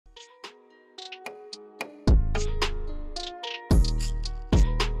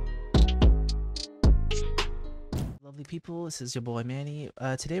people? This is your boy Manny.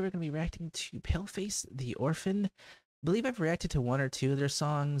 Today we're going to be reacting to PALEFACE, The Orphan. I believe I've reacted to one or two of their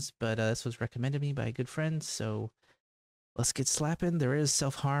songs, but this was recommended me by a good friend, so let's get slapping. There is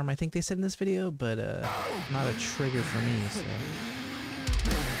self-harm, I think they said in this video, but not a trigger for me, so...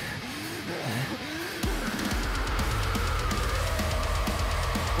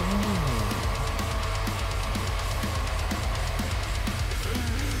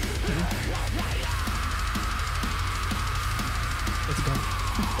 Let's go.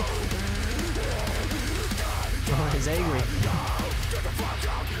 Oh, he's angry.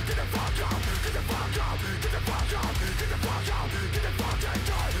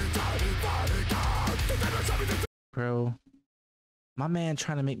 Bro, my man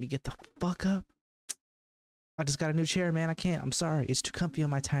trying to make me get the fuck up. I just got a new chair, man. I can't. I'm sorry. It's too comfy on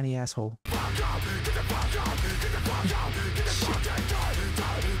my tiny asshole.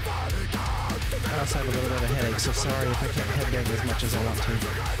 I also have a little bit of a headache, so sorry if I can't headbang as much as I want to.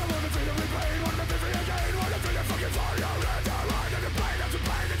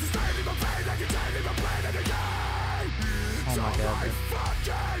 Oh my god.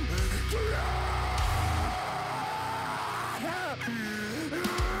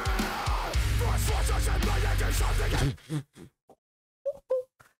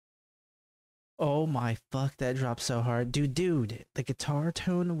 Oh my fuck, that dropped so hard. Dude, the guitar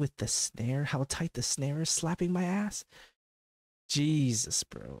tone with the snare, how tight the snare is slapping my ass. Jesus,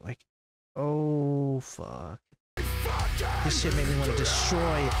 bro. Like, oh fuck. This shit made me want to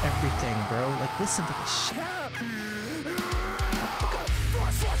destroy everything, bro. Like, listen to this shit.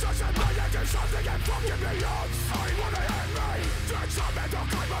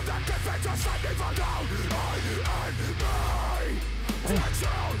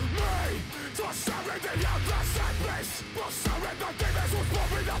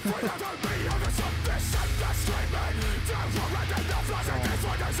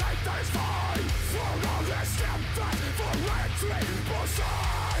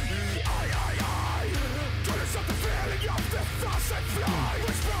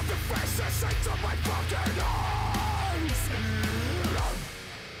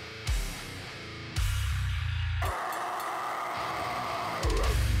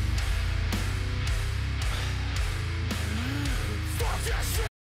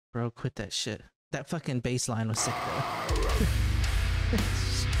 Bro, quit that shit. That fucking bass line was sick though.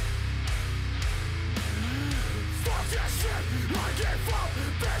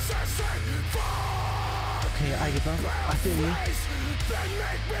 Okay, I give up. I feel you.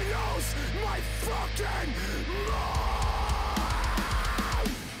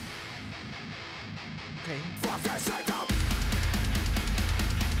 Okay.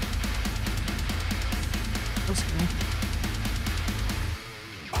 Let's go.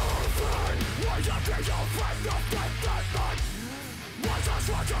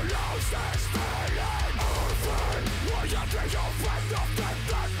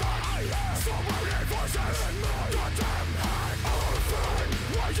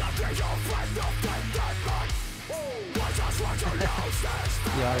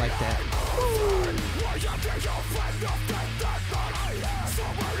 Yeah, I like that.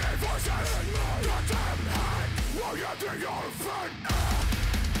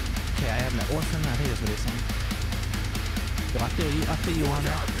 Okay, I have my orphan. I think that's what they're saying. But I feel you on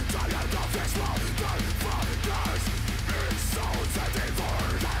that.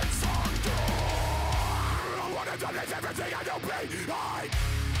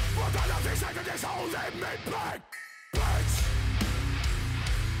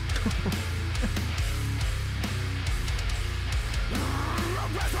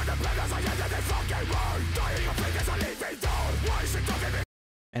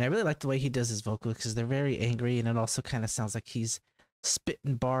 And I really like the way he does his vocals because they're very angry, and it also kind of sounds like he's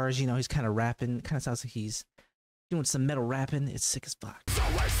spitting bars, you know, he's kind of rapping. It kind of sounds like he's doing some metal rapping. It's sick as fuck.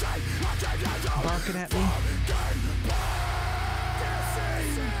 Barking at me.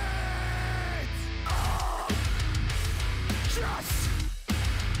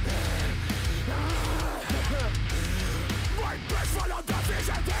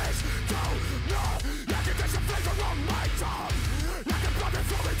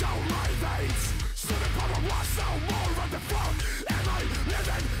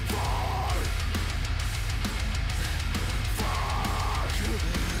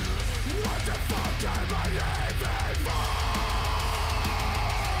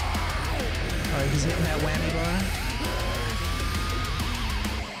 Alright, he's hitting that whammy bar.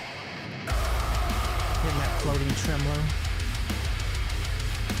 Hitting that floating tremolo.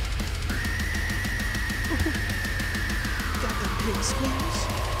 Got the pig squeals.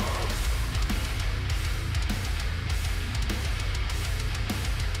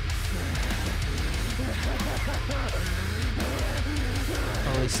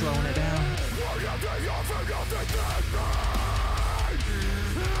 really slowing it down.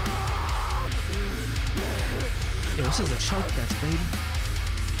 Yo, this is a choke that's baby.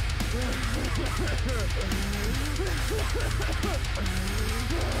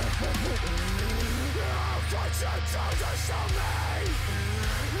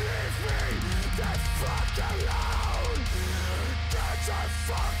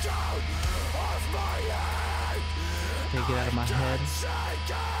 Okay, get out of my head.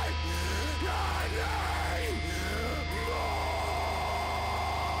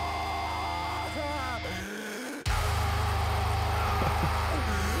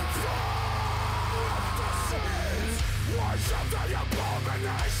 Worship the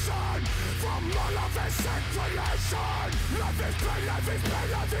abomination from all of its inclination. Life is pain, life is pain,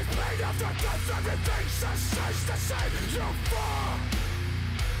 life is pain. After death, everything stays the same. You fall,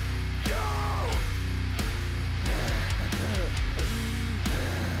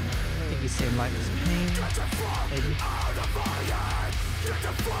 I think he's saying life is pain. Maybe.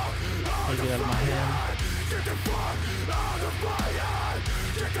 Hey, get out of my head. get the fuck out of my head.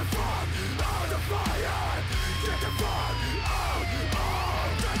 Get the fuck out of my head. Get the fuck out.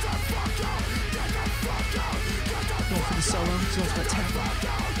 Oh, get the fuck out. Get the fuck out. Get the fuck out. Going for the solo. He's going for that tempo.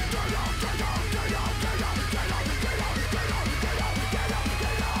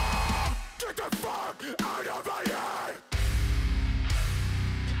 Get the fuck out of my head.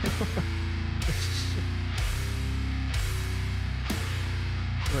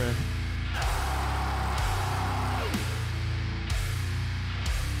 Bruh.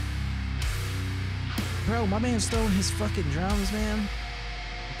 Bro, my man's throwing his fucking drums, man.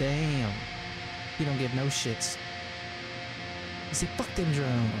 Damn. He don't give no shits. He said, fuck them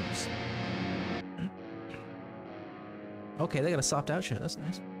drums. Okay, they got a soft outro. That's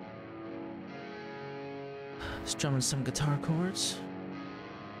nice. Strumming some guitar chords.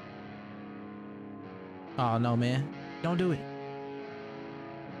 Oh, no, man. Don't do it.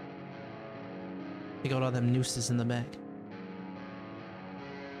 They got all them nooses in the back.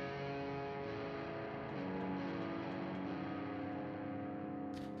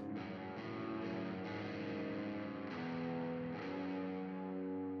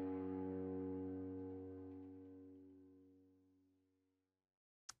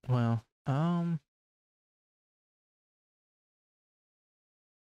 Well,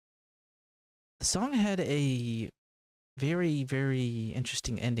 the song had a very, very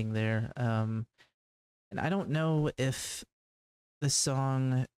interesting ending there. And I don't know if the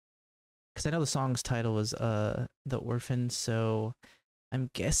song, because I know the song's title was The Orphan, so I'm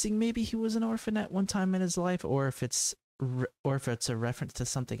guessing maybe he was an orphan at one time in his life, or if it's a reference to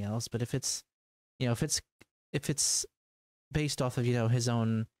something else. But if it's, you know, if it's based off of, you know, his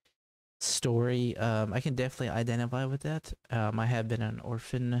own story, I can definitely identify with that. I have been an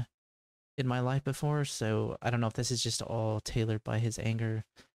orphan in my life before, so I don't know if this is just all tailored by his anger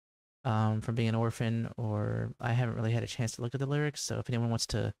from being an orphan, or I haven't really had a chance to look at the lyrics, so if anyone wants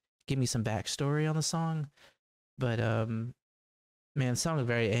to give me some backstory on the song. But man, the song is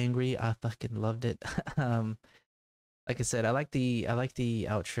very angry. I fucking loved it. Like I said, I like the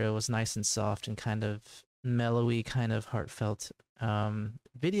outro. It was nice and soft and kind of mellowy, kind of heartfelt.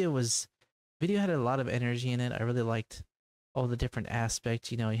 Video had a lot of energy in it. I really liked all the different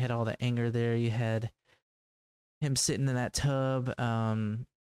aspects. You know, you had all the anger there. You had him sitting in that tub,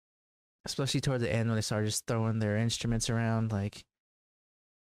 especially toward the end when they started just throwing their instruments around. Like,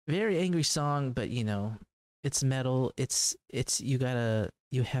 very angry song, but you know, it's metal. It's you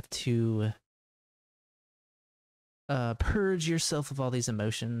have to purge yourself of all these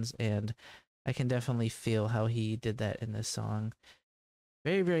emotions, and I can definitely feel how he did that in this song.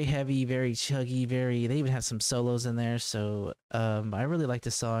 Very, very heavy, very chuggy, they even have some solos in there, so I really like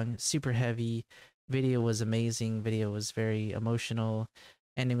the song. Super heavy. Video was amazing. Video was very emotional.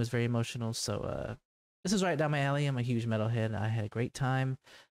 Ending was very emotional, so this is right down my alley. I'm a huge metalhead. I had a great time.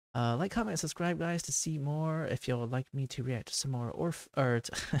 Like, comment, subscribe, guys, to see more. If y'all would like me to react to some more to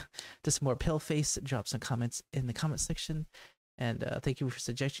some more PALEFACE, drop some comments in the comment section. And thank you for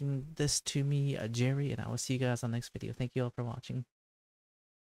suggesting this to me, Jerry, and I will see you guys on the next video. Thank you all for watching.